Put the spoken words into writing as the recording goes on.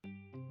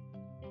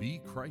Be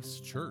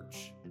Christ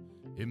Church,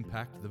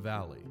 impact the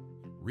valley,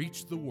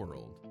 reach the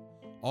world,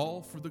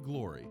 all for the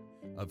glory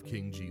of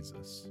King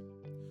Jesus.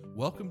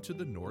 Welcome to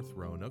the North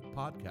Roanoke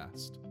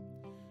Podcast.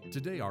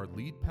 Today our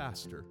lead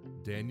pastor,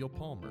 Daniel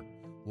Palmer,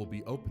 will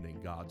be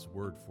opening God's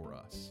Word for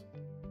us.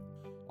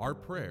 Our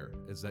prayer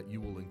is that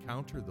you will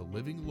encounter the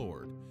living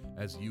Lord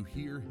as you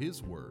hear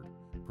His Word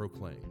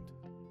proclaimed.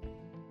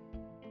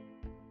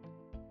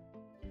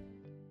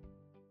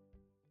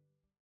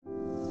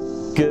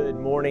 Good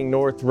morning,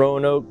 North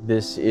Roanoke.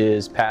 This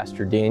is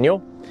Pastor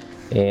Daniel,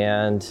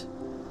 and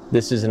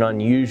this is an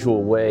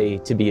unusual way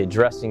to be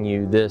addressing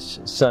you this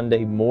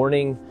Sunday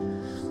morning,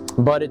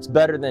 but it's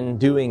better than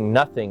doing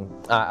nothing,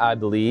 I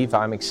believe.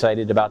 I'm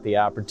excited about the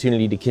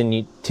opportunity to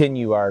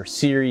continue our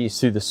series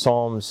through the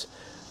Psalms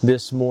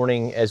this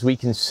morning as we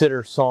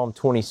consider Psalm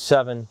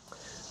 27,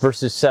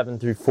 verses 7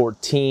 through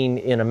 14,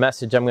 in a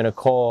message I'm going to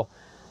call,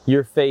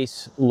 Your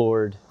Face,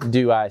 Lord,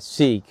 Do I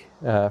Seek,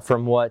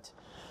 from what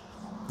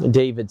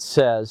David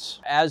says.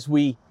 As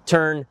we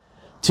turn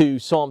to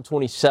Psalm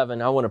 27,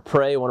 I want to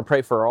pray. I want to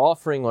pray for our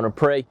offering. I want to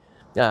pray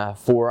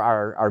for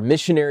our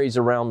missionaries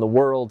around the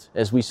world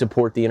as we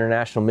support the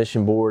International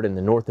Mission Board and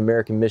the North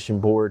American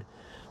Mission Board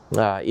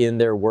in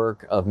their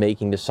work of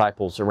making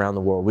disciples around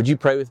the world. Would you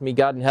pray with me?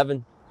 God in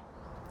heaven,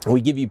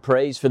 we give you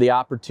praise for the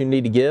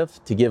opportunity to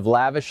give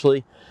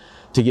lavishly,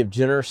 to give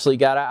generously.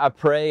 God, I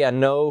pray, I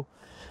know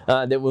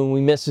that when we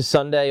miss a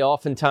Sunday,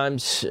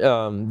 oftentimes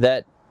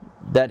that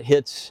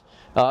hits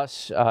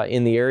us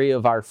in the area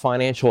of our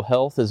financial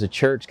health as a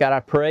church. God, I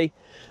pray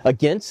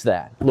against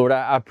that. Lord,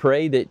 I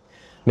pray that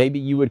maybe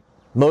you would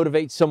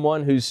motivate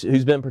someone who's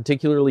been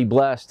particularly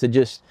blessed to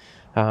just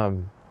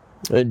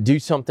do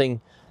something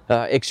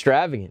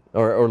extravagant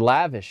or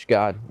lavish,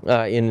 God,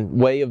 in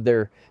way of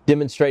their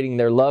demonstrating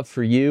their love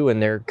for you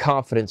and their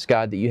confidence,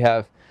 God, that you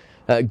have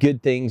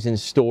good things in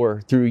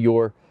store through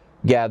your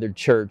gathered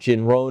church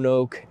in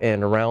Roanoke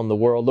and around the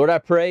world. Lord, I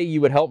pray you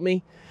would help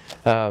me,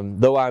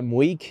 though I'm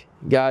weak,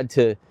 God,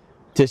 to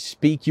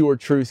speak your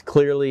truth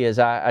clearly as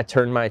I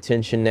turn my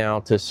attention now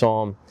to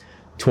Psalm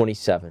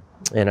 27.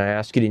 And I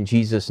ask it in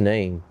Jesus'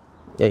 name.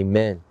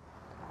 Amen.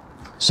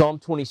 Psalm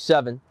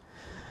 27.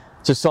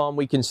 It's a psalm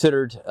we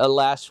considered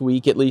last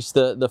week, at least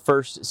the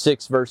first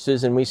 6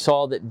 verses, and we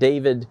saw that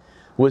David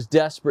was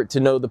desperate to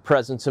know the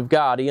presence of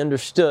God. He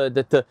understood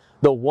that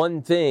the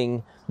one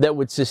thing that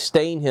would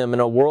sustain him in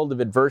a world of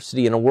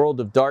adversity, in a world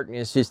of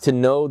darkness, is to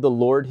know the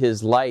Lord,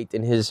 His light,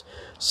 and His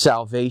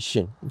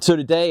salvation. So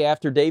today,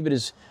 after David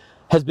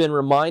has been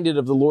reminded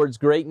of the Lord's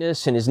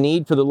greatness and his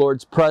need for the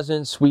Lord's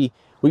presence, we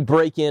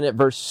break in at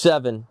verse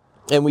 7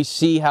 and we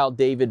see how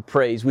David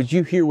prays. Would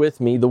you hear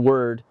with me the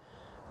word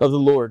of the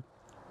Lord?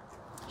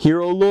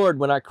 Hear, O Lord,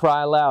 when I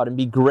cry aloud, and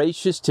be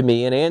gracious to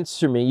me and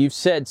answer me. You've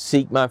said,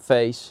 seek my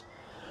face.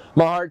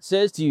 My heart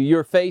says to you,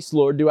 your face,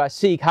 Lord, do I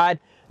seek. Hide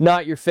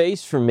not your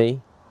face from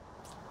me.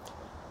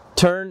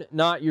 Turn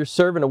not your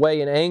servant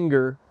away in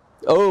anger.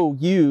 O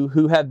you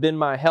who have been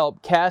my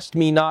help, cast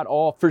me not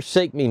off,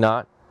 forsake me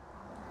not.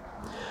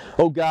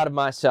 O God of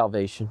my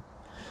salvation,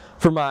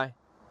 for my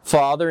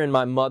father and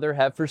my mother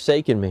have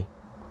forsaken me,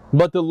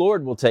 but the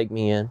Lord will take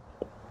me in.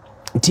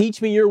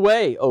 Teach me your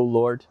way, O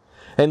Lord,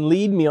 and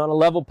lead me on a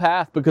level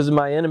path because of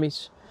my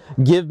enemies.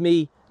 Give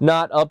me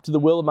not up to the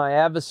will of my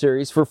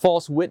adversaries, for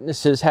false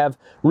witnesses have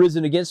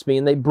risen against me,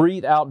 and they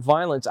breathe out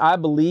violence. I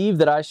believe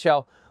that I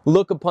shall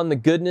look upon the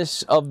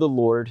goodness of the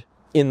Lord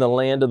in the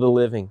land of the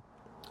living.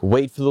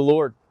 Wait for the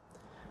Lord.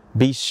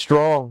 Be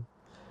strong,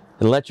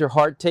 and let your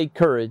heart take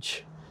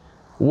courage.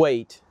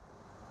 Wait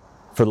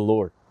for the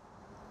Lord.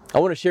 I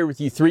want to share with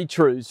you 3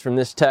 truths from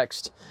this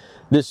text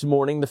this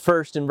morning. The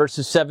first, in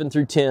verses 7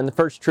 through 10, the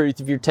first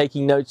truth, if you're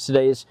taking notes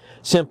today, is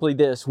simply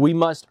this: we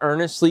must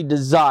earnestly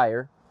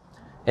desire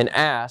and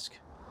ask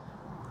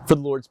for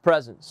the Lord's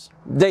presence.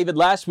 David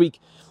last week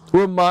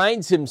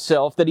reminds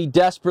himself that he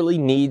desperately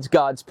needs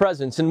God's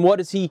presence. And what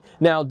does he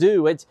now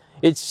do? It's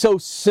so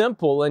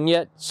simple and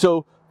yet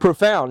so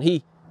profound.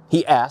 He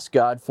asks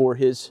God for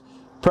His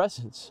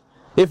presence.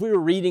 If we were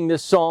reading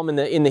this psalm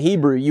in the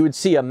Hebrew, you would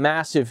see a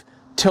massive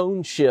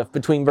tone shift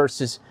between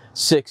verses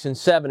 6 and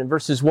 7. In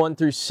verses 1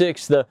 through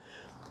 6,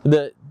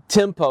 the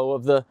tempo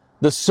of the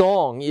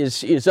song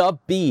is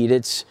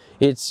upbeat.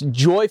 It's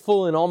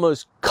joyful and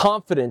almost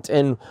confident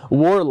and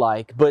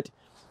warlike. But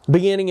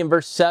beginning in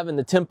verse 7,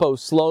 the tempo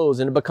slows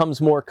and it becomes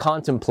more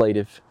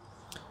contemplative,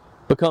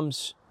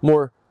 becomes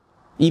more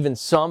even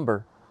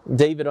somber.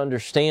 David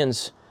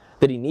understands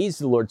that he needs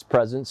the Lord's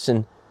presence,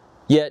 and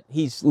yet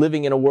he's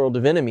living in a world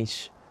of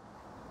enemies.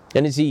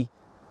 And as he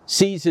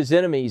sees his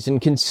enemies and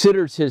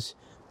considers his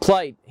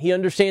plight, he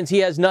understands he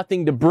has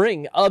nothing to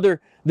bring other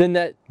than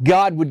that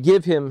God would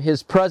give him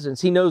His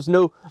presence. He knows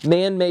no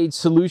man-made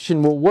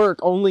solution will work.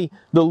 Only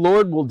the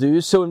Lord will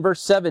do. So in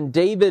verse 7,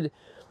 David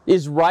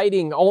is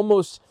writing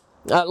almost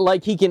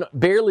like he can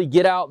barely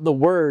get out the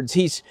words.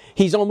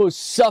 He's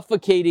almost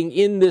suffocating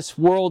in this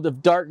world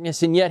of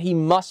darkness, and yet he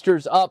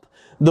musters up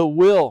the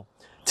will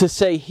to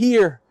say,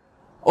 "Hear,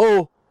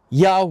 O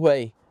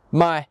Yahweh,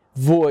 my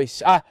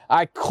voice.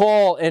 I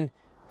call, and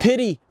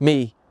pity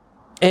me,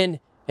 and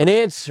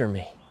answer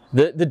me.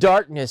 The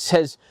darkness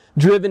has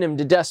driven him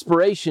to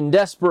desperation.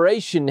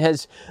 Desperation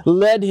has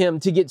led him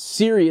to get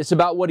serious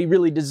about what he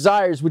really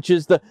desires, which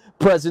is the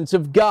presence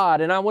of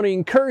God. And I want to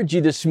encourage you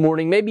this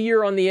morning. Maybe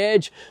you're on the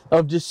edge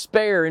of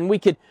despair, and we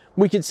could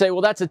say,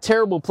 well, that's a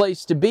terrible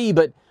place to be.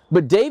 But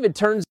David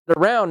turns it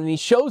around, and he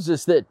shows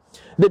us that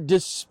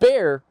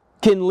despair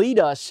can lead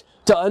us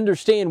to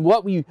understand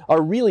what we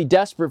are really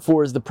desperate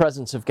for is the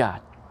presence of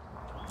God.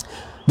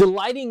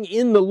 Delighting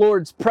in the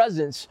Lord's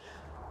presence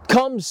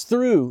comes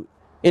through,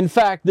 in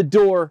fact, the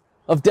door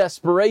of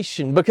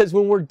desperation. Because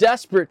when we're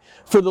desperate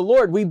for the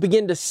Lord, we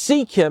begin to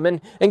seek Him.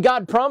 And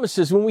God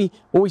promises when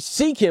we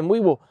seek Him, we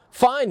will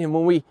find Him.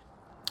 When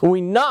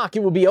we knock,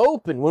 it will be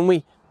open. When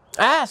we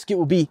ask, it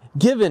will be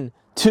given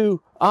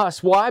to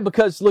us. Why?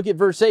 Because look at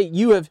verse 8.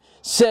 You have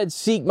said,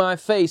 seek my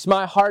face.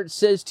 My heart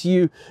says to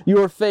you,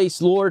 your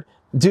face, Lord,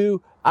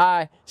 do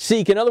I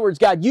seek. In other words,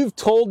 God, you've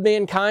told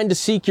mankind to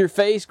seek your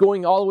face,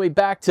 going all the way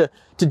back to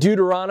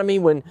Deuteronomy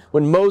when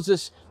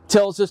Moses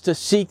tells us to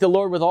seek the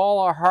Lord with all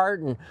our heart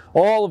and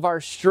all of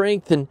our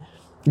strength. And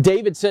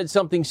David said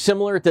something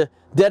similar at the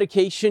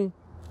dedication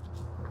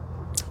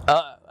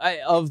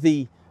of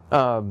the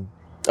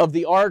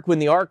ark. When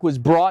the ark was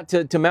brought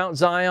to Mount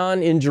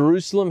Zion in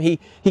Jerusalem, he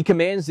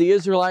commands the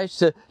Israelites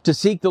to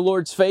seek the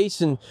Lord's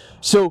face. And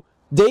so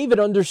David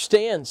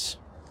understands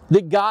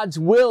that God's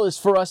will is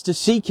for us to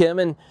seek Him.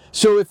 And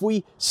so if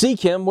we seek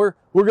Him, we're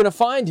going to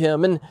find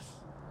Him. And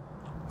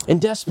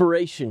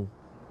desperation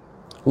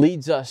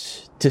leads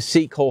us to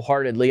seek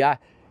wholeheartedly. I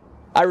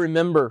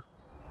remember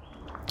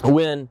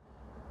when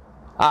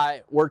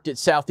I worked at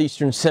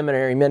Southeastern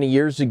Seminary many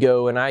years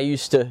ago, and I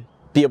used to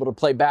be able to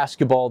play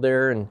basketball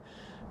there in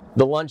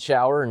the lunch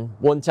hour. And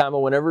one time I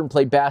went over and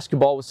played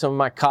basketball with some of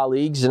my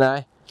colleagues,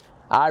 and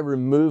I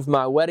removed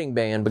my wedding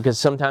band because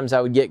sometimes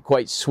I would get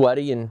quite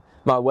sweaty and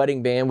my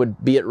wedding band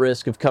would be at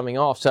risk of coming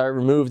off. So I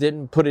removed it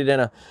and put it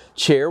in a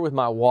chair with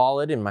my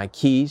wallet and my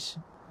keys.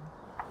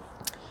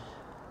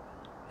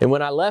 And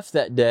when I left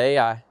that day,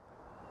 I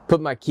put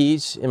my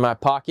keys in my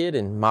pocket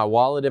and my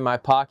wallet in my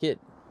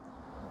pocket.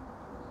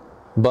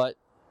 But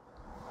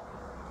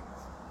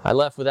I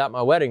left without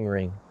my wedding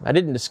ring. I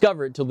didn't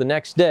discover it till the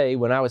next day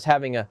when I was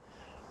having a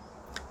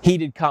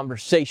heated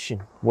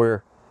conversation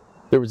where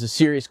there was a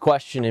serious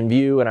question in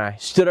view, and I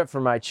stood up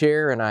from my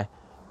chair and I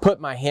put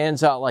my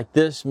hands out like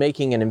this,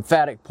 making an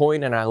emphatic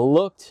point, and I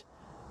looked,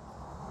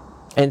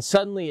 and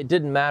suddenly it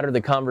didn't matter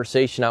the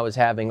conversation I was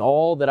having.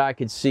 All that I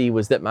could see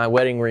was that my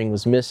wedding ring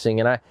was missing,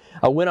 and I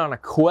went on a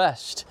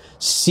quest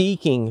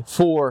seeking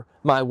for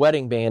my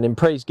wedding band, and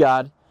praise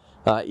God,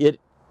 it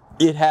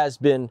has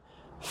been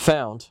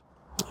found.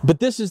 But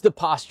this is the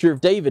posture of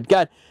David.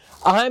 God,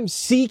 I'm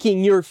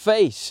seeking your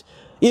face.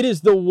 It is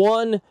the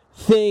one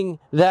thing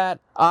that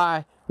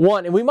I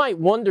want. And we might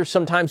wonder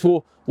sometimes,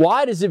 well,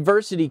 why does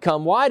adversity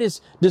come? Why does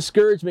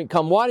discouragement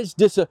come? Why does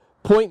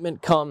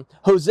disappointment come?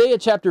 Hosea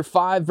chapter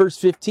 5 verse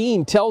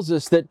 15 tells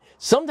us that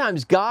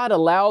sometimes God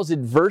allows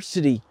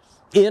adversity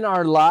in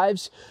our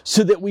lives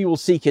so that we will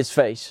seek His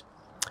face.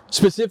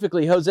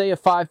 Specifically, Hosea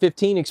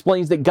 5:15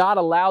 explains that God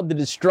allowed the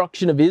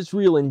destruction of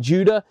Israel and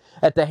Judah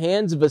at the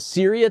hands of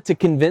Assyria to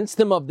convince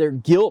them of their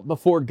guilt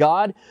before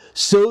God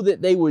so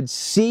that they would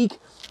seek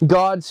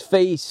God's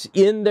face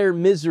in their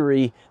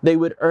misery. They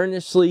would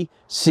earnestly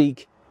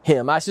seek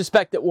Him. I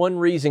suspect that one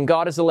reason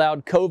God has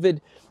allowed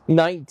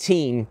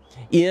COVID-19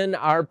 in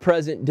our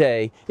present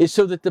day is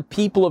so that the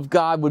people of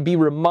God would be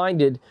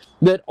reminded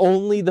that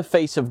only the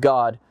face of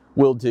God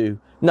will do.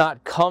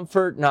 Not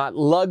comfort, not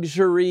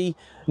luxury,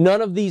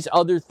 none of these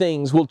other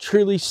things will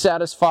truly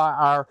satisfy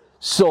our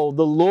soul.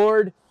 The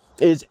Lord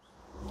is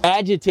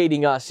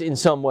agitating us in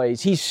some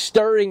ways. He's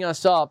stirring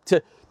us up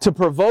to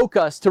provoke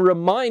us, to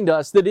remind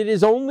us that it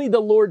is only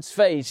the Lord's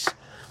face,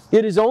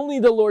 it is only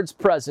the Lord's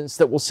presence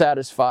that will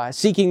satisfy.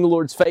 Seeking the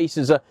Lord's face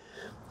is a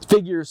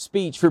figure of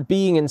speech for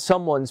being in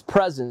someone's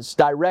presence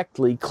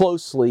directly,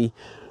 closely,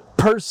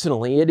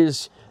 personally. It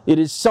is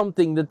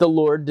something that the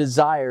Lord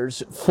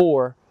desires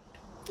for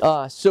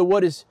us. So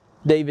what does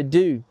David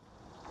do?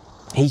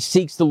 He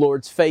seeks the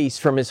Lord's face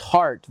from his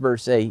heart,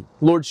 verse 8.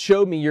 Lord,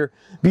 show me your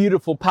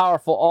beautiful,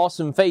 powerful,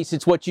 awesome face.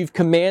 It's what you've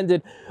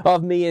commanded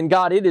of me. And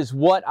God, it is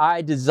what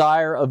I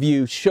desire of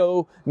you.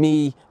 Show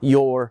me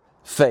your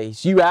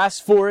face. You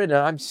asked for it, and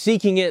I'm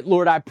seeking it.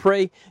 Lord, I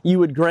pray you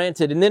would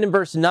grant it. And then in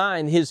verse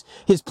 9, his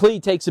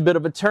plea takes a bit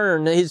of a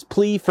turn. His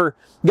plea for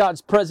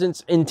God's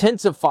presence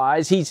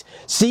intensifies. He's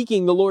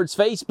seeking the Lord's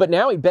face, but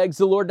now he begs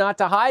the Lord not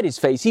to hide his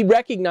face. He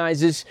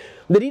recognizes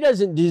that he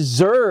doesn't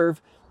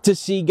deserve to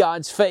see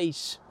God's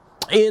face.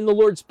 In the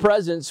Lord's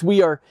presence,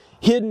 we are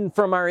hidden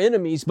from our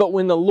enemies, but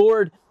when the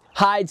Lord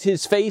hides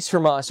His face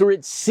from us, or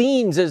it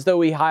seems as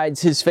though He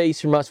hides His face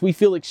from us, we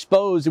feel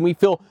exposed and we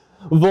feel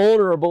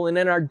vulnerable, and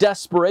in our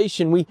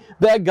desperation, we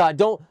beg God,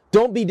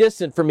 don't be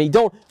distant from me,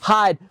 don't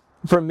hide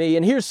from me.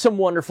 And here's some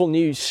wonderful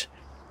news.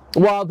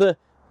 While the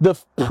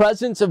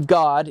presence of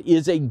God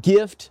is a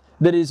gift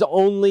that is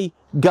only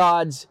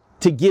God's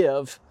to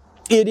give,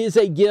 it is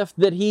a gift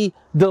that He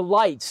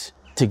delights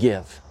to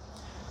give.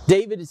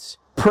 David's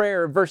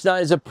prayer, verse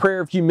 9, is a prayer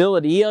of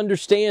humility. He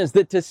understands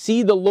that to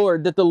see the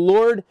Lord, that the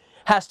Lord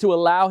has to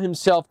allow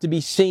himself to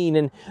be seen,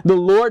 and the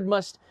Lord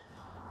must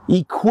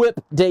equip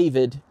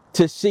David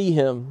to see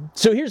him.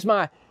 So here's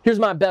my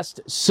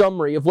best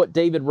summary of what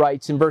David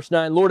writes in verse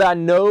 9. Lord, I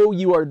know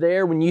you are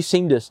there when you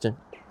seem distant,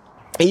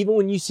 even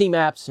when you seem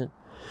absent.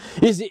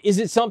 Is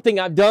it something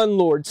I've done,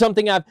 Lord?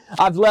 Something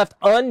I've left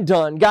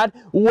undone? God,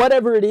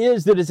 whatever it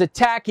is that is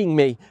attacking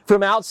me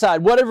from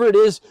outside, whatever it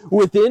is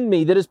within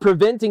me that is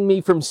preventing me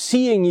from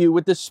seeing you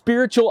with the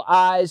spiritual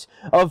eyes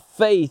of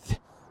faith,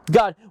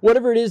 God,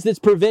 whatever it is that's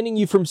preventing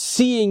you from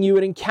seeing you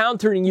and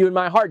encountering you in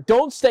my heart,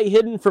 don't stay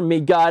hidden from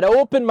me, God.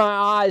 Open my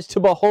eyes to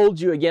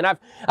behold you again.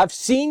 I've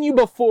seen you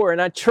before,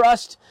 and I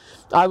trust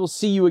I will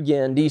see you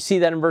again. Do you see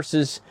that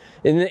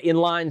in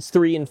lines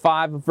 3 and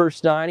 5 of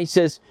verse 9? He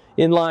says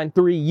in line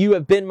 3, you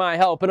have been my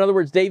help. In other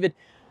words, David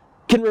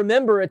can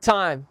remember a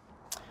time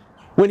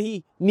when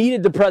he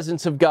needed the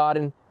presence of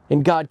God,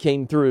 and God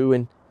came through.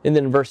 And then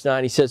in verse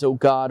 9, he says, oh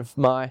God of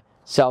my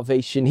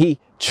salvation. He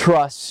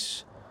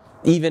trusts,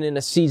 even in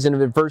a season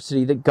of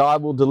adversity, that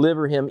God will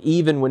deliver him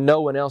even when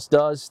no one else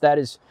does.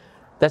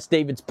 That's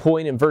David's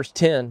point in verse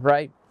 10,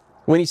 right?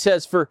 When he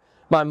says, for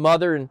my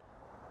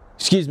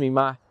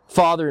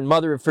father and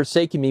mother have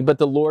forsaken me, but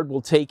the Lord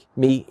will take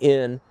me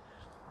in.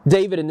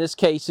 David in this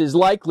case is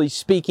likely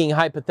speaking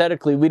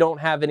hypothetically. We don't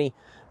have any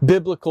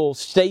biblical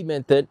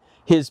statement that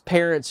his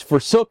parents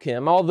forsook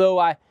him, although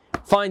I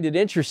find it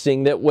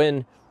interesting that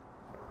when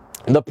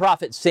the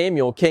prophet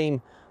Samuel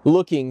came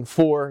looking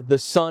for the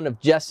son of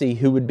Jesse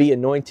who would be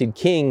anointed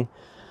king,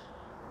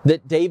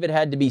 that David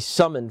had to be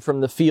summoned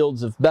from the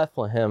fields of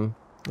Bethlehem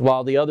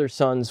while the other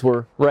sons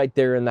were right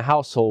there in the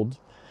household.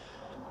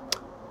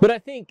 But I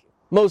think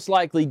most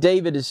likely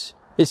David is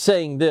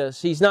saying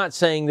this. He's not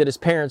saying that his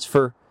parents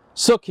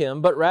forsook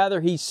him, but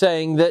rather he's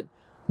saying that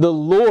the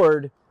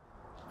Lord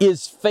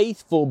is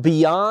faithful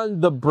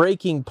beyond the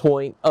breaking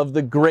point of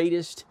the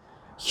greatest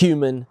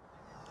human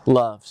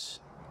loves.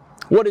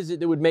 What is it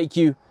that would make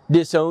you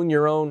disown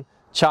your own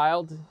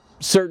child?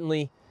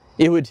 Certainly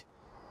it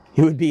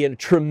would be a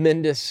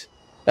tremendous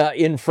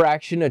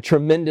infraction, a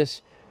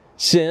tremendous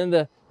sin.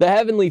 The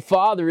Heavenly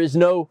Father is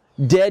no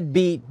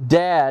deadbeat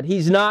dad.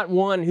 He's not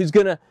one who's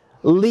going to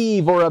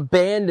leave or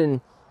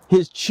abandon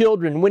his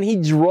children. When he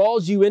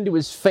draws you into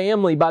his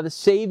family by the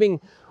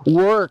saving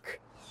work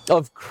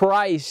of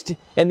Christ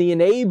and the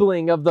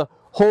enabling of the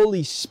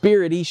Holy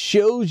Spirit, he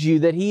shows you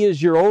that he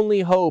is your only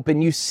hope,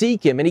 and you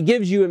seek him, and he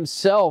gives you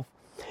himself,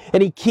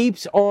 and he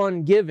keeps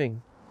on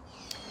giving.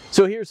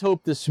 So here's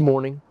hope this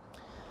morning.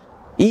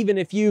 Even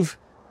if you've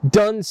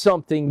done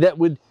something that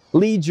would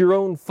lead your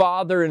own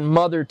father and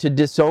mother to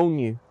disown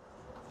you,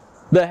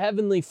 the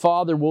Heavenly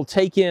Father will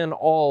take in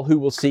all who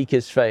will seek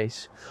his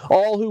face,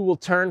 all who will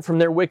turn from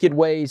their wicked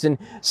ways and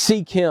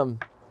seek him.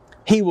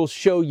 He will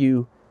show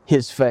you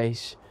his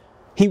face.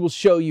 He will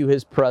show you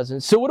his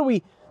presence. So what do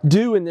we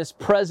do in this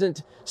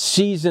present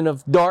season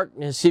of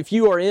darkness? If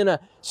you are in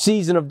a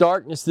season of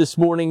darkness this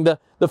morning,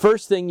 the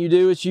first thing you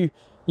do is you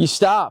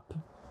stop.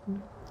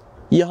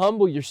 You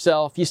humble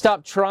yourself. You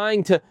stop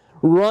trying to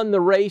run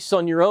the race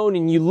on your own,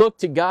 and you look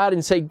to God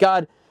and say,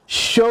 God,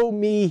 show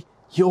me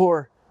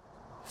your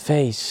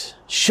face.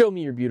 Show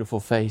me your beautiful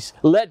face.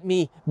 Let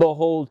me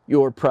behold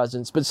your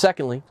presence. But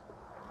secondly,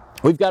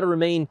 we've got to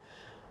remain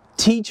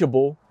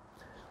teachable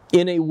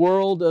in a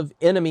world of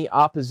enemy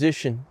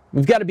opposition.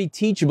 We've got to be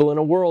teachable in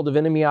a world of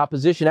enemy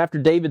opposition. After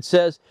David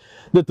says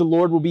that the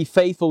Lord will be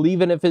faithful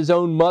even if his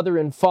own mother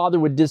and father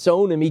would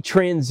disown him, he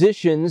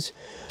transitions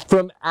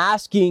from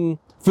asking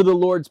for the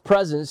Lord's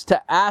presence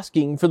to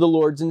asking for the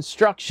Lord's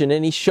instruction.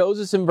 And he shows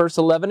us in verse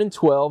 11 and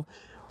 12,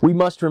 we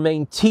must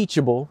remain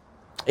teachable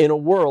in a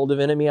world of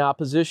enemy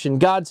opposition.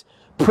 God's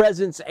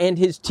presence and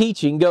his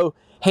teaching go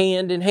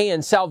hand in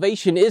hand.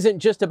 Salvation isn't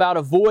just about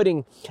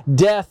avoiding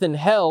death and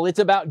hell. It's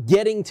about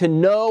getting to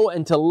know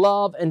and to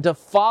love and to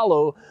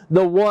follow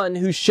the one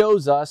who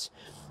shows us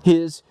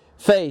his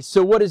face.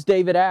 So what does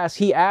David ask?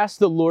 He asks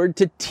the Lord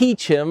to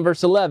teach him,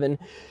 verse 11,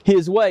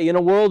 his way. In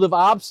a world of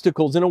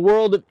obstacles, in a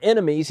world of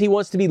enemies, he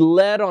wants to be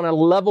led on a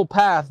level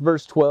path,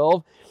 verse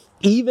 12,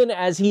 even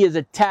as he is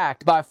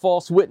attacked by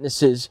false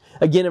witnesses.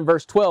 Again in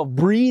verse 12,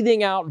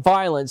 breathing out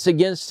violence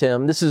against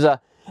him. This is an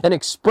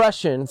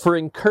expression for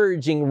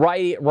encouraging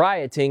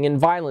rioting and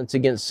violence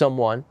against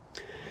someone.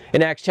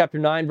 In Acts chapter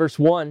 9, verse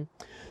 1,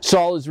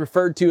 Saul is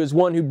referred to as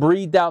one who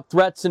breathed out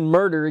threats and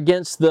murder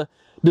against the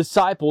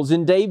disciples.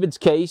 In David's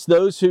case,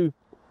 those who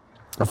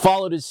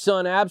followed his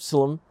son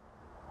Absalom,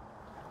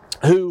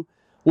 who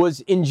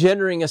was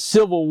engendering a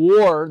civil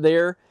war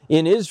there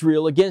in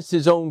Israel against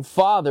his own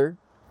father,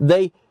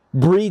 they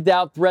breathed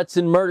out threats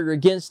and murder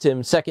against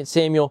him, 2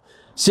 Samuel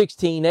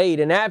 16:8.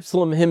 And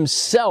Absalom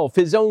himself,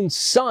 his own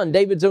son,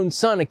 David's own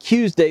son,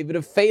 accused David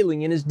of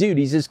failing in his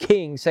duties as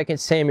king, 2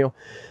 Samuel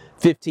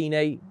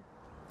 15:8.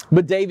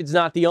 But David's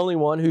not the only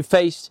one who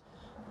faced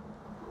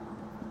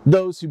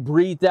those who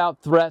breathed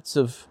out threats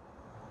of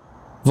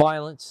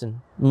violence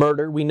and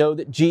murder. We know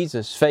that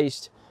Jesus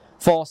faced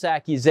false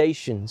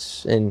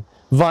accusations and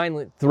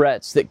violent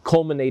threats that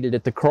culminated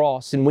at the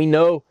cross. And we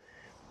know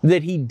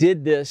that He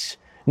did this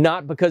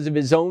not because of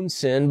His own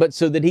sin, but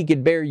so that He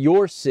could bear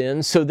your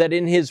sin, so that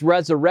in His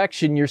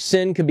resurrection your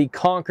sin could be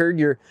conquered,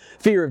 your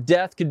fear of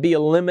death could be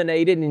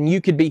eliminated, and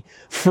you could be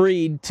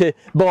freed to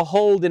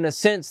behold, in a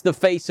sense, the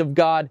face of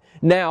God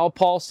now.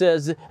 Paul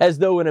says, as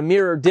though in a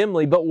mirror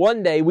dimly, but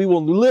one day we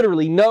will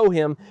literally know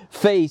Him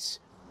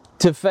face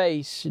to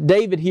face.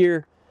 David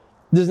here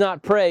does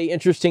not pray,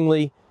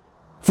 interestingly,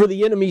 for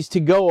the enemies to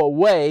go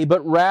away,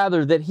 but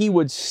rather that he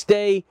would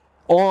stay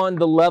on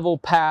the level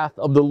path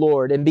of the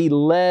Lord and be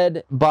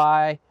led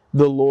by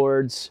the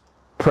Lord's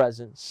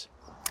presence.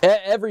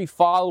 Every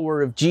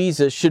follower of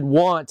Jesus should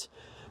want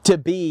to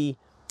be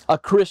a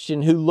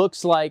Christian who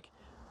looks like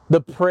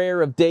the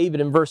prayer of David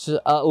in verses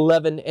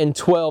 11 and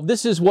 12.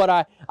 This is what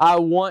I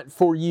want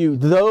for you.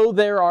 Though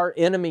there are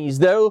enemies,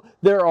 though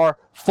there are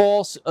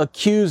false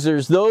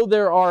accusers, though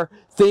there are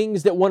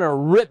things that want to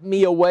rip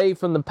me away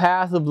from the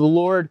path of the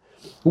Lord,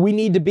 we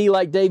need to be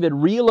like David,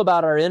 real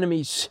about our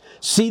enemies,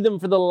 see them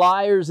for the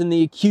liars and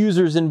the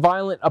accusers and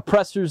violent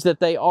oppressors that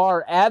they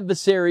are,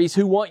 adversaries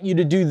who want you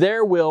to do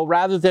their will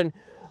rather than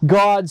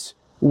God's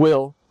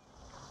will.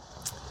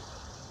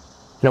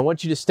 And I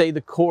want you to stay the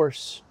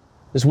course.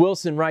 As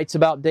Wilson writes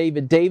about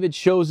David, David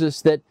shows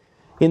us that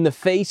in the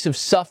face of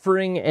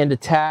suffering and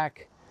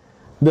attack,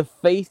 the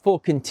faithful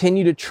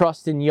continue to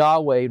trust in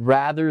Yahweh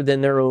rather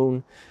than their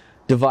own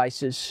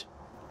devices.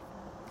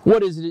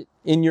 What is it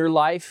in your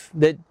life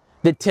that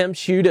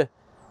tempts you to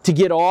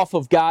get off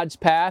of God's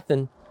path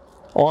and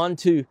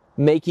onto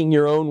making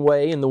your own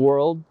way in the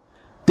world?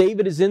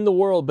 David is in the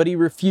world, but he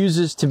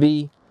refuses to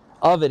be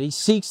of it. He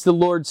seeks the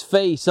Lord's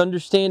face,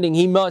 understanding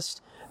he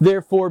must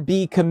therefore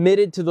be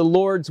committed to the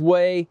Lord's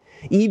way,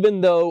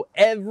 even though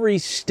every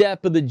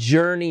step of the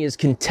journey is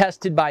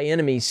contested by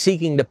enemies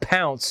seeking to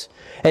pounce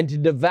and to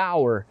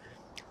devour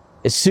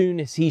as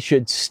soon as he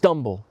should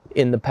stumble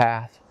in the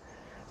path.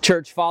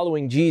 Church,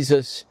 following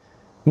Jesus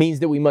means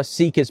that we must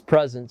seek His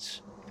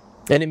presence.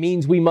 And it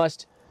means we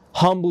must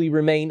humbly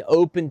remain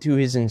open to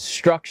His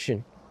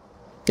instruction.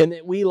 And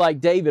that we, like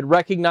David,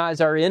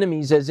 recognize our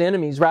enemies as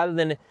enemies rather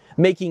than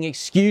making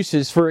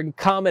excuses for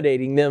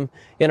accommodating them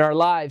in our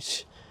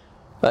lives.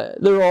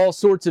 There are all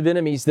sorts of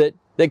enemies that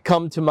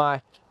come to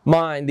my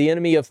mind. The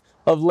enemy of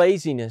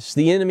laziness,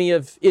 the enemy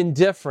of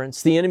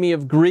indifference, the enemy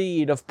of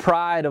greed, of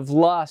pride, of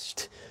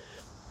lust,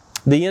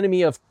 the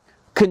enemy of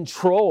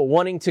control,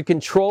 wanting to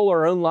control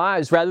our own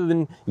lives rather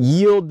than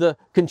yield the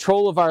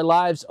control of our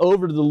lives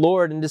over to the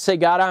Lord and to say,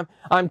 God,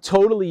 I'm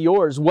totally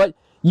yours. What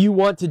you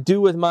want to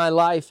do with my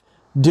life,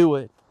 do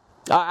it.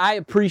 I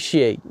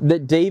appreciate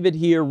that David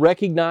here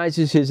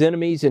recognizes his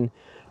enemies and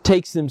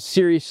takes them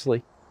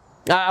seriously.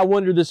 I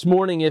wonder this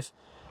morning if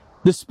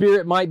the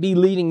Spirit might be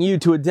leading you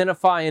to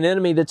identify an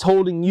enemy that's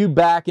holding you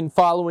back in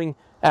following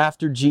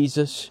after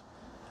Jesus.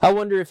 I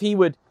wonder if He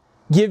would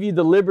give you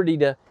the liberty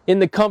to, in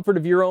the comfort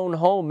of your own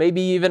home, maybe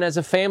even as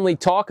a family,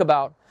 talk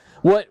about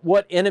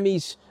what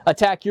enemies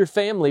attack your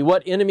family,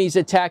 what enemies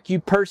attack you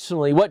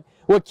personally, what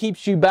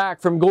keeps you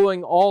back from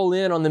going all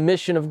in on the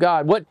mission of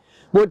God, what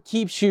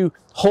keeps you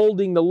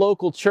holding the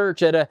local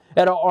church at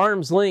an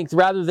arm's length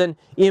rather than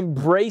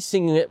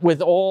embracing it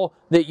with all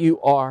that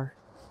you are.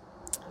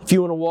 If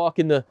you want to walk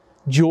in the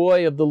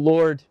joy of the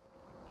Lord,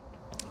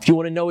 if you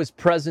want to know His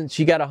presence,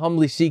 you got to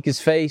humbly seek His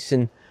face,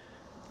 and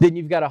then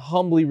you've got to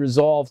humbly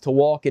resolve to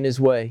walk in His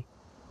way.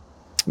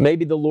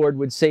 Maybe the Lord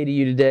would say to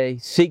you today,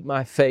 seek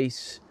my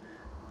face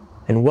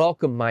and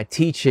welcome my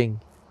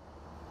teaching,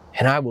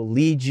 and I will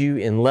lead you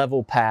in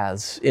level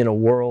paths in a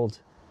world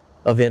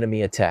of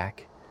enemy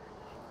attack.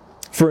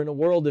 For in a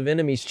world of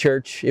enemies,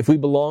 church, if we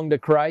belong to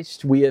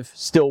Christ, we have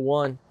still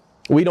won.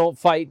 We don't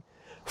fight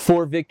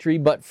for victory,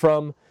 but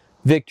from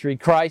victory.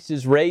 Christ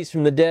is raised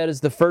from the dead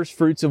as the first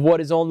fruits of what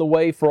is on the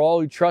way for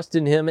all who trust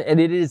in Him. And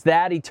it is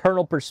that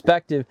eternal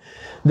perspective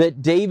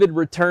that David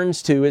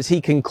returns to as he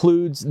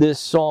concludes this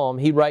psalm.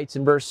 He writes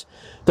in verse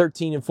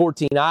 13 and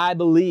 14, I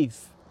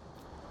believe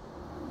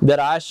that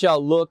I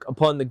shall look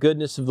upon the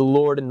goodness of the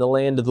Lord in the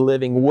land of the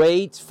living.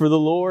 Wait for the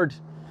Lord.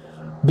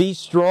 Be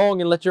strong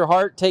and let your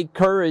heart take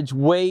courage.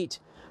 Wait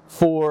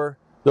for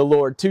the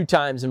Lord. 2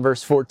 times in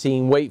verse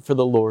 14, wait for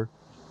the Lord.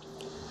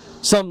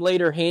 Some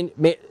later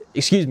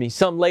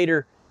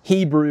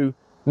Hebrew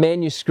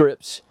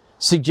manuscripts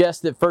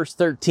suggest that verse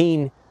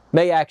 13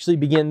 may actually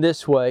begin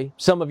this way.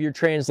 Some of your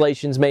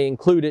translations may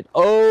include it.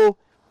 Oh,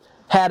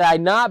 had I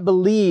not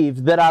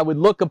believed that I would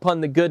look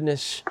upon the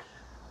goodness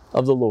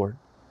of the Lord.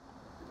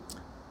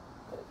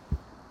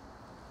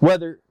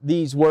 Whether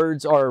these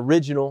words are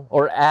original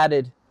or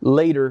added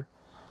later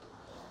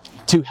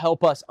to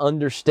help us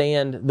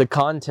understand the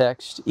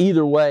context,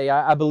 either way,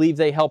 I believe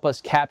they help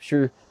us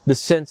capture the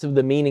sense of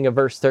the meaning of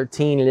verse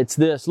 13. And it's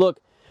this: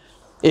 look,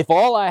 if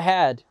all I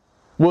had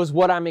was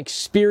what I'm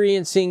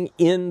experiencing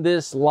in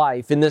this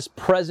life, in this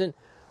present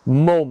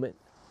moment,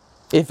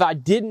 if I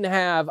didn't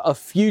have a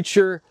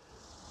future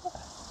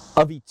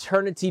of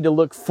eternity to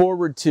look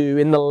forward to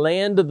in the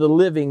land of the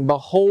living,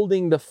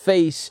 beholding the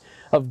face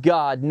of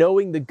God,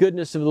 knowing the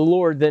goodness of the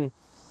Lord, then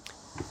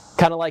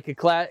kind of like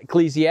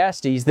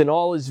Ecclesiastes, then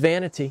all is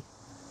vanity.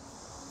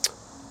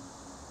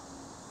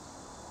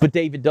 But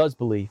David does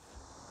believe.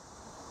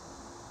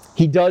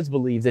 He does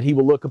believe that he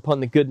will look upon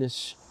the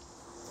goodness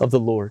of the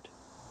Lord.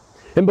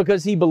 And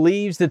because he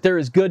believes that there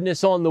is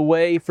goodness on the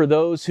way for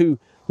those who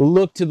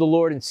look to the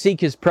Lord and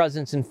seek His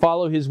presence and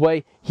follow His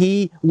way,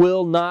 he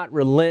will not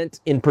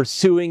relent in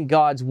pursuing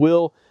God's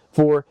will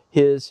for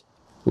his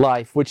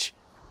life, which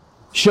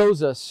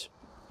shows us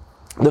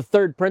the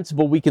third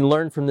principle we can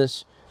learn from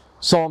this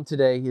psalm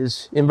today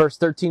is in verse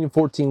 13 and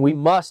 14. We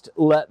must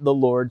let the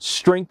Lord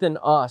strengthen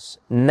us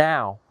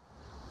now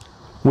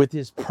with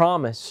His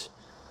promise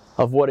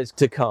of what is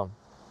to come.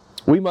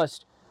 We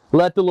must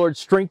let the Lord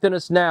strengthen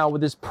us now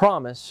with His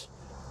promise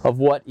of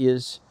what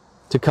is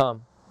to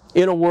come.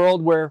 In a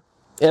world where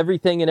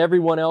everything and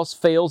everyone else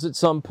fails at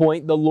some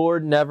point, the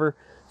Lord never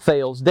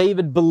fails.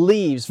 David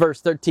believes, verse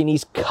 13,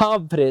 he's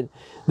confident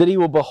that he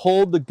will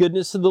behold the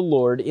goodness of the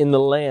Lord in the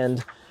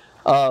land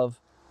of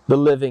the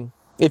living.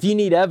 If you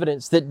need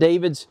evidence that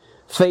David's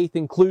faith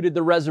included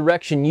the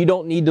resurrection, you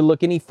don't need to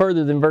look any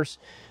further than verse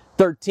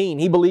 13.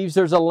 He believes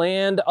there's a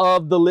land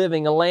of the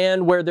living, a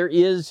land where there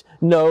is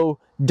no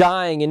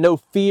dying and no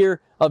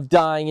fear of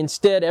dying.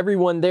 Instead,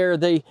 everyone there,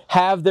 they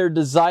have their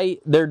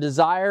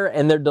desire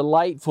and their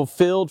delight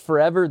fulfilled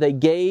forever. They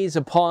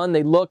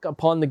look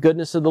upon the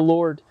goodness of the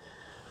Lord.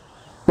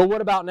 But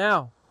what about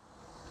now?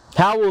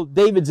 How will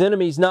David's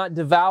enemies not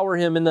devour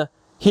him in the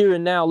here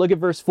and now? Look at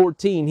verse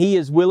 14. He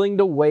is willing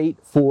to wait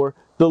for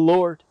the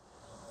Lord.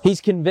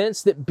 He's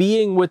convinced that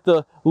being with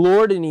the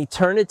Lord in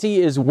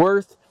eternity is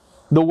worth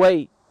the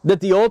wait. That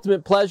the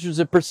ultimate pleasures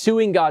of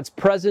pursuing God's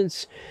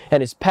presence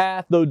and His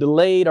path, though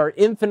delayed, are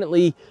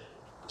infinitely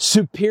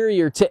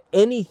superior to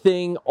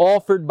anything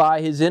offered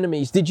by His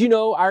enemies. Did you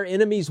know our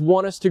enemies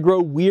want us to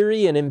grow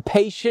weary and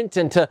impatient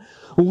and to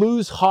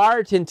lose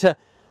heart and to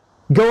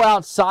go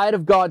outside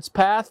of God's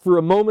path for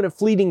a moment of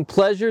fleeting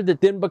pleasure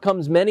that then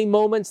becomes many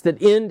moments that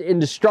end in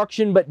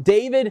destruction? But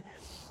David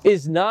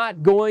is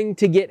not going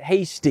to get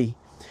hasty.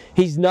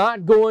 He's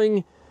not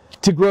going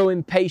to grow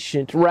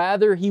impatient.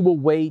 Rather, he will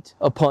wait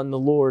upon the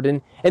Lord.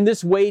 And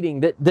this waiting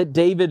that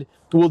David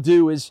will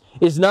do is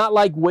not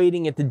like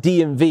waiting at the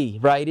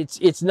DMV, right?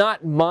 It's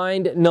not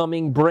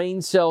mind-numbing,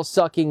 brain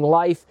cell-sucking,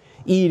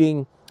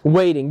 life-eating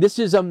waiting. This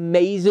is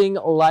amazing,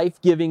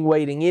 life-giving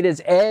waiting. It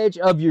is edge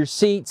of your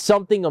seat.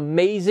 Something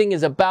amazing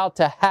is about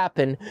to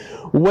happen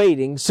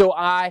waiting. So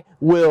I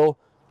will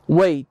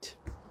wait.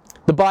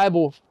 The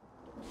Bible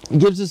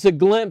gives us a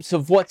glimpse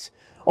of what's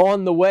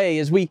on the way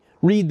as we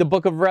read the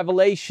book of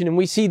Revelation and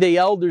we see the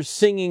elders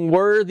singing,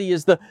 "Worthy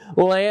is the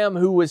Lamb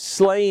who was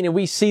slain," and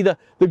we see the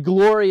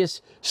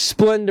glorious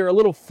splendor, a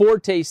little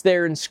foretaste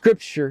there in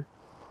Scripture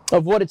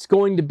of what it's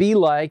going to be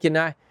like. And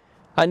I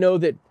know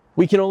that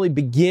we can only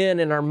begin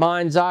in our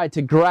mind's eye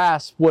to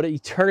grasp what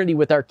eternity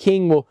with our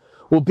King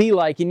will be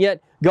like. And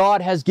yet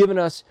God has given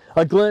us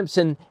a glimpse,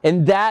 and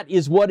that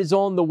is what is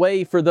on the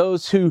way for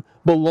those who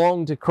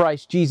belong to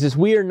Christ Jesus.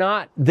 We are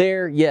not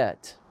there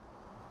yet.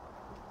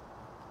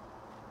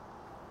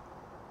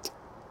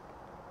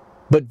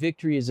 But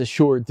victory is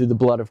assured through the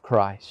blood of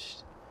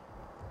Christ.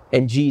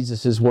 And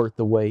Jesus is worth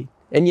the wait.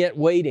 And yet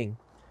waiting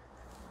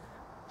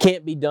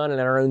can't be done in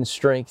our own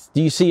strength.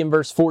 Do you see in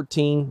verse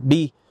 14,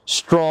 be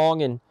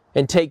strong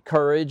and take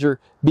courage, or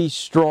be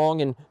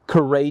strong and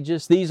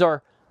courageous? These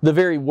are the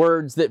very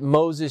words that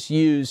Moses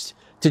used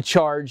to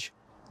charge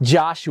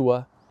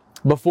Joshua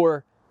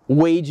before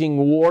waging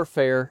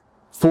warfare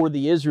for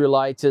the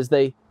Israelites as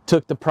they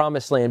took the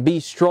promised land.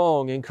 Be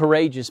strong and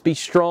courageous. Be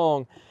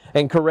strong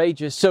and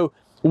courageous. So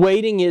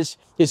waiting is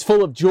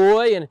full of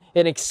joy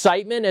and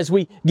excitement as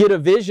we get a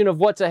vision of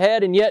what's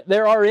ahead, and yet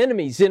there are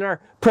enemies in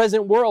our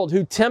present world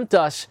who tempt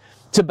us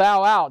to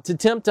bow out, to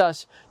tempt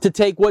us to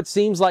take what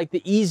seems like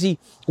the easy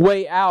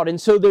way out.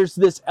 And so there's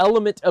this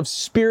element of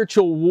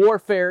spiritual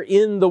warfare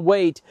in the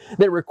wait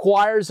that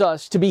requires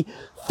us to be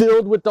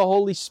filled with the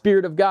Holy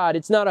Spirit of God.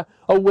 It's not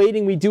a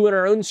waiting we do in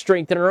our own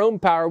strength and our own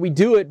power. We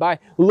do it by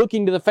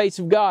looking to the face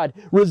of God,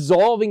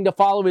 resolving to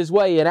follow His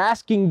way, and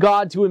asking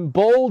God to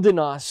embolden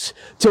us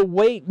to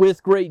wait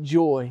with great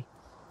joy.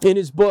 In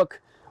his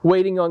book,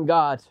 Waiting on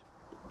God,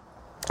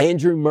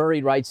 Andrew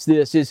Murray writes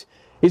this, Is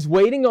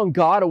waiting on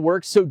God a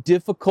work so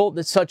difficult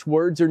that such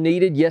words are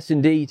needed? Yes,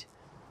 indeed.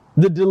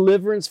 The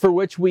deliverance for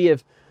which we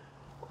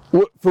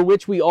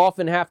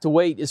often have to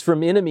wait is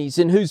from enemies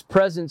in whose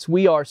presence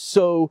we are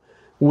so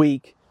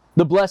weak.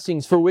 The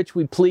blessings for which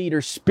we plead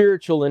are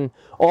spiritual and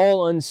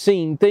all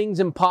unseen, things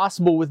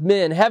impossible with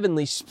men,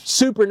 heavenly,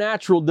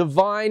 supernatural,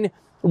 divine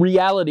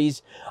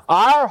realities.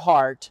 Our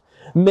heart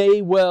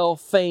may well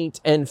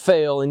faint and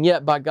fail, and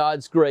yet by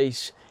God's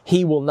grace,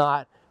 He will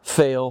not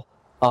fail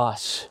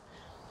us.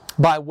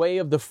 By way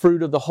of the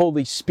fruit of the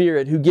Holy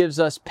Spirit, who gives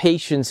us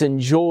patience and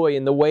joy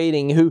in the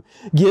waiting, who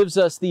gives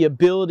us the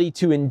ability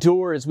to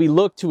endure as we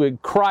look to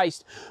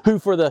Christ, who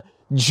for the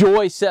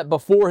joy set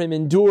before Him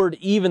endured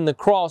even the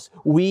cross,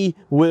 we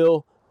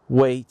will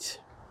wait.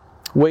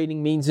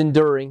 Waiting means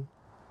enduring.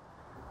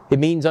 It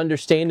means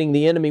understanding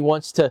the enemy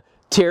wants to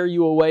tear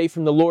you away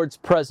from the Lord's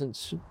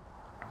presence.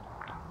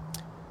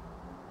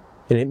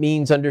 And it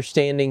means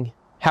understanding,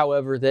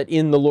 however, that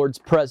in the Lord's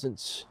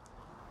presence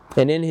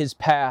and in His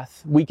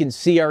path, we can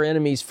see our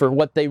enemies for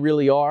what they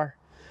really are.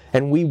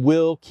 And we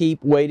will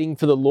keep waiting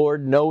for the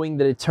Lord, knowing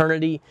that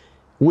eternity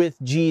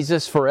with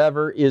Jesus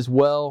forever is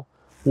well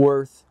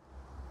worth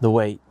the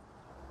wait.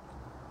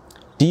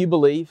 Do you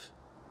believe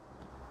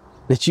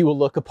that you will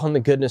look upon the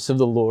goodness of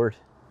the Lord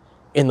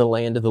in the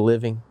land of the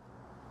living?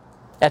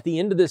 At the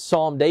end of this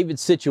psalm,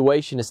 David's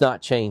situation has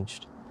not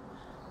changed,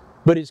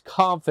 but his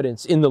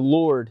confidence in the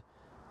Lord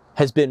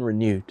has been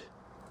renewed.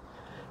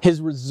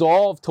 His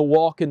resolve to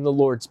walk in the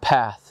Lord's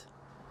path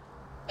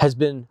has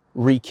been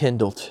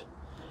rekindled,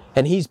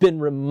 and he's been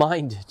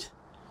reminded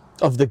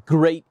of the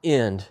great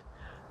end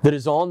that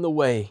is on the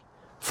way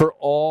for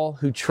all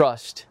who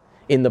trust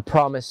in the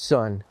promised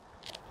Son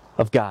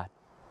of God.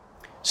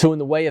 So in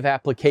the way of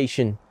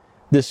application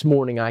this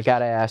morning, I got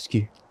to ask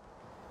you,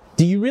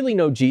 do you really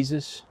know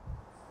Jesus?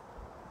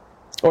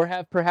 Or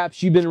have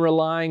perhaps you been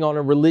relying on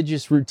a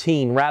religious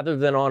routine rather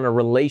than on a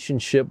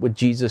relationship with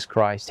Jesus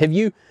Christ? Have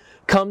you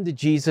come to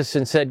Jesus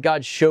and said,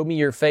 God, show me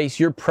your face.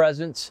 Your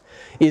presence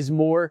is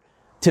more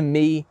to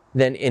me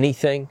than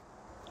anything.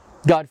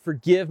 God,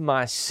 forgive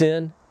my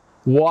sin.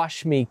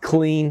 Wash me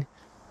clean.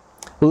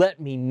 Let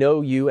me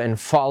know you and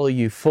follow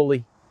you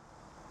fully.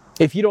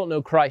 If you don't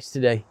know Christ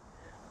today,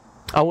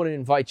 I want to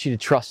invite you to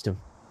trust Him.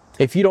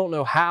 If you don't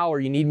know how or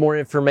you need more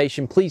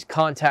information, please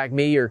contact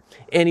me or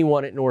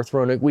anyone at North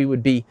Roanoke. We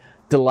would be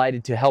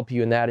delighted to help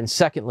you in that. And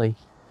secondly,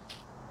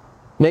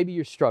 maybe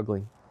you're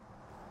struggling.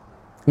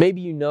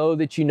 Maybe you know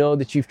that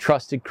you've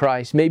trusted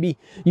Christ. Maybe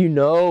you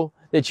know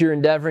that you're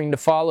endeavoring to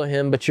follow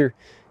Him, but your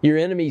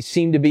enemies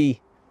seem to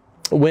be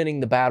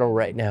winning the battle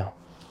right now.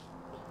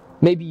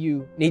 Maybe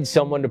you need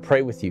someone to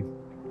pray with you.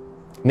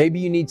 Maybe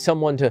you need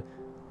someone to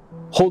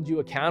hold you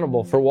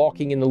accountable for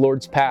walking in the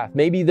Lord's path.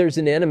 Maybe there's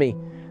an enemy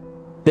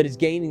that is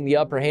gaining the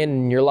upper hand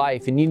in your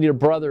life and you need a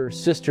brother or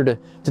sister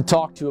to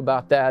talk to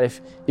about that.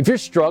 If you're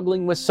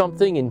struggling with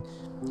something and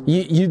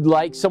you'd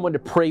like someone to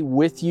pray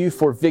with you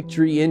for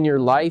victory in your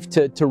life,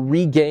 to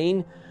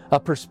regain a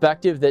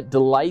perspective that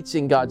delights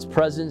in God's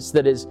presence,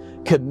 that is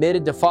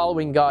committed to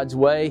following God's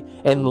way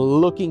and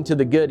looking to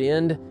the good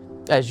end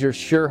as your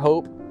sure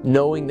hope,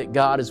 knowing that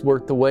God is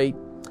worth the wait,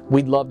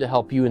 we'd love to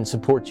help you and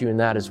support you in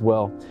that as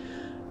well.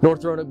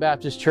 North Roanoke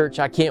Baptist Church,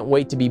 I can't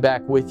wait to be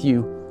back with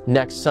you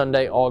next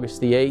Sunday,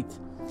 August the 8th.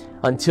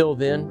 Until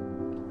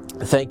then,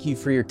 thank you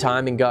for your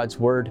time in God's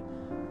Word.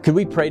 Could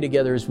we pray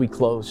together as we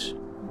close?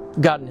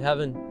 God in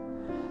heaven,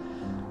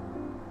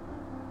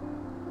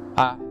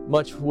 I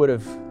much would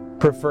have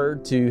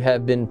preferred to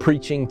have been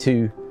preaching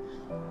to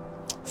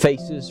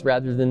faces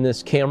rather than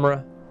this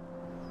camera,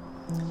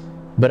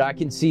 but I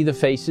can see the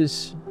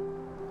faces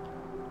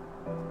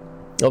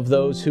of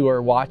those who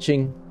are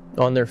watching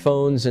on their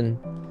phones and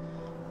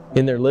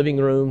in their living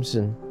rooms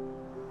and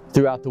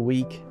throughout the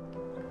week.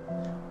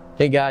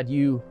 Hey God,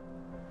 you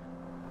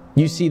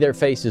see their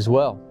face as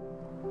well.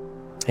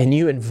 And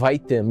you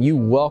invite them, you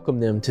welcome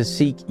them to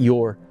seek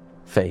your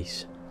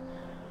face.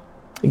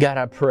 God,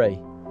 I pray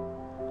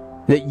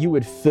that you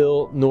would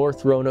fill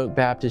North Roanoke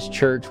Baptist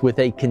Church with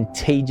a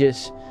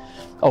contagious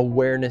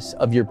awareness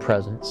of your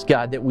presence.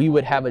 God, that we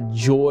would have a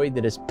joy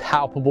that is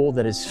palpable,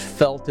 that is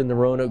felt in the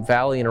Roanoke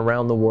Valley and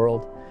around the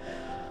world.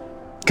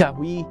 God,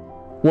 we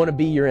want to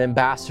be your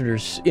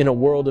ambassadors in a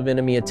world of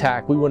enemy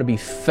attack. We want to be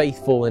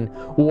faithful in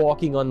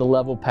walking on the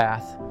level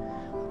path.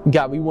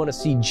 God, we want to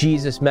see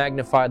Jesus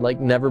magnified like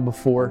never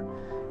before.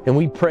 And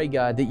we pray,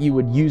 God, that you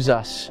would use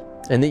us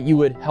and that you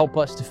would help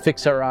us to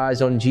fix our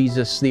eyes on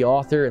Jesus, the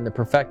author and the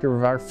perfecter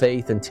of our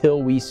faith,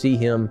 until we see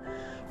Him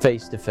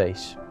face to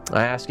face.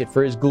 I ask it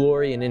for His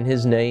glory and in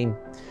His name.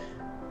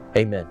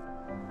 Amen.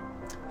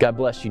 God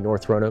bless you,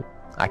 North Roanoke.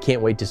 I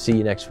can't wait to see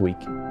you next week.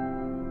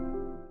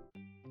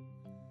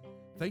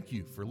 Thank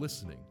you for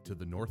listening to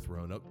the North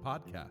Roanoke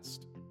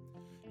Podcast.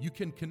 You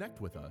can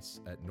connect with us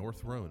at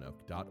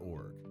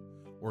northroanoke.org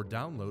or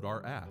download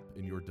our app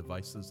in your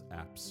device's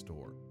app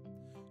store.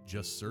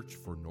 Just search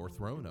for North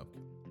Roanoke.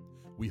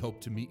 We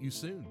hope to meet you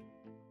soon.